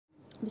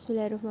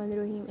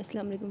बिस्मिल्लाहिर्रहमानिर्रहीम।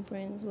 अस्सलाम वालेकुम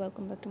friends,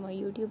 welcome back to my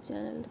YouTube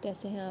channel. तो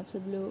कैसे हैं आप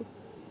सब लोग?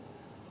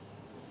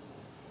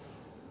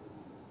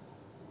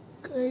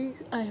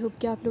 आई होप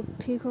कि आप लोग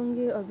ठीक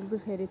होंगे और बिल्कुल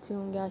खैरियत से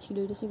होंगे। आज की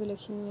लेटेस्ट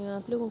कलेक्शन में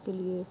आप लोगों के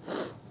लिए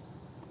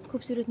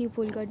खूबसूरत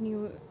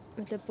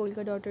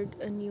polka dotted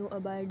new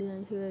abaya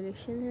design की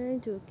कलेक्शन है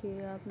जो कि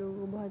आप लोगों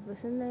को बहुत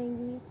पसंद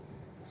आएंगी।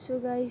 So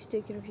guys,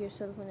 take care of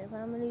yourself and your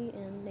family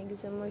and thank you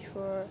so much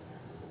for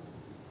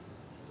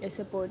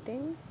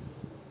supporting.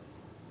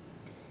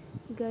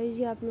 Guys,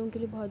 ये आप लोगों के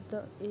लिए बहुत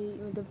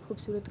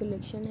खूबसूरत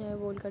कलेक्शन है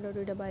पोल्का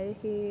डॉटेड अबाया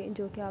के,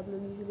 जो कि आप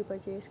लोग इजीली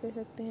परचेज़ कर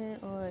सकते हैं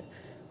और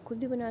खुद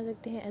भी बना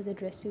सकते हैं, एज अ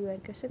ड्रेस भी वेयर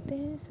कर सकते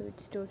हैं। So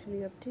it's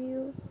totally up to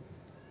you.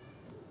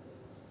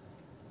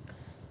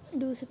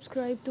 Do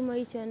subscribe to my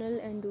channel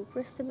and do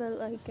press the bell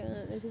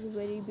icon. It is a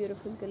very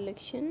beautiful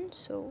collection.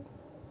 So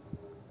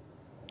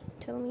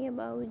tell me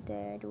about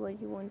that,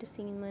 what you want to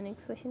see in my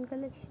next fashion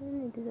collection.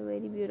 It is a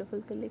very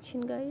beautiful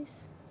collection, guys.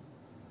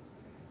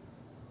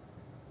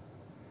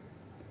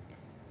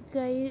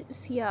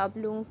 ये आप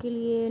लोगों के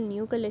लिए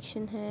new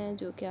collection है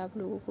जो कि आप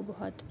लोगों को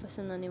बहुत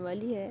पसंद आने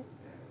वाली है।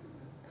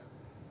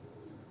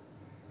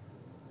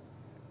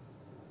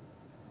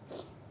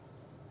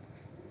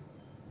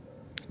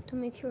 तो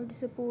make sure to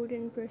support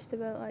and press the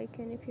bell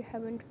icon if you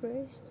haven't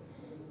pressed.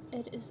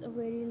 It is a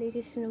very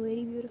latest and a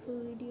very beautiful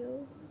video.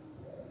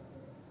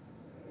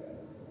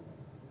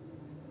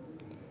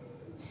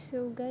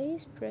 So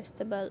guys, press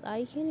the bell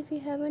icon if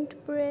you haven't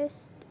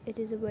pressed.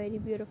 It is a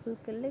very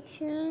beautiful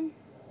collection.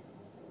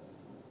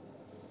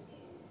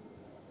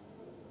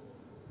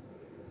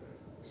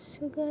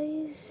 So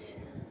guys,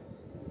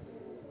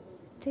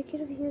 take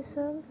care of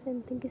yourself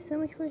and thank you so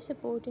much for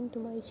supporting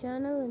to my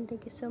channel and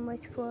thank you so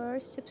much for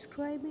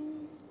subscribing.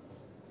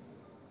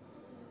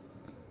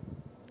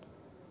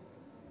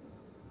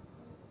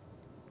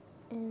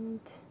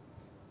 And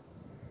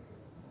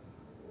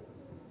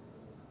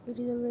it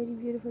is a very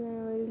beautiful and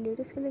a very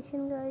latest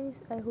collection,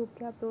 guys. I hope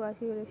कि आप लोग आज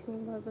की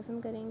collection बहुत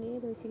पसंद करेंगे।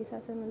 तो इसी के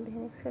साथ साथ मिलते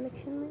हैं नेक्स्ट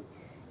कलेक्शन में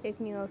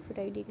एक न्यू आउटफिट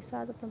आइडिया के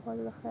साथ। अपना बहुत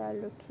ज़्यादा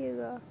ख्याल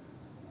रखिएगा।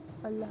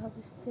 Allah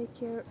Hafiz, take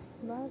care,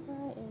 bye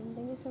bye, and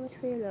thank you so much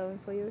for your love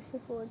and for your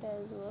support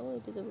as well.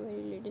 It is a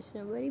very latest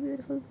and a very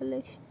beautiful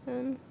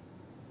collection.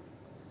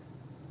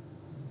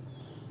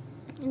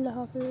 Allah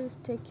Hafiz,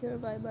 take care,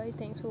 bye bye,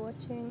 thanks for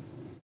watching.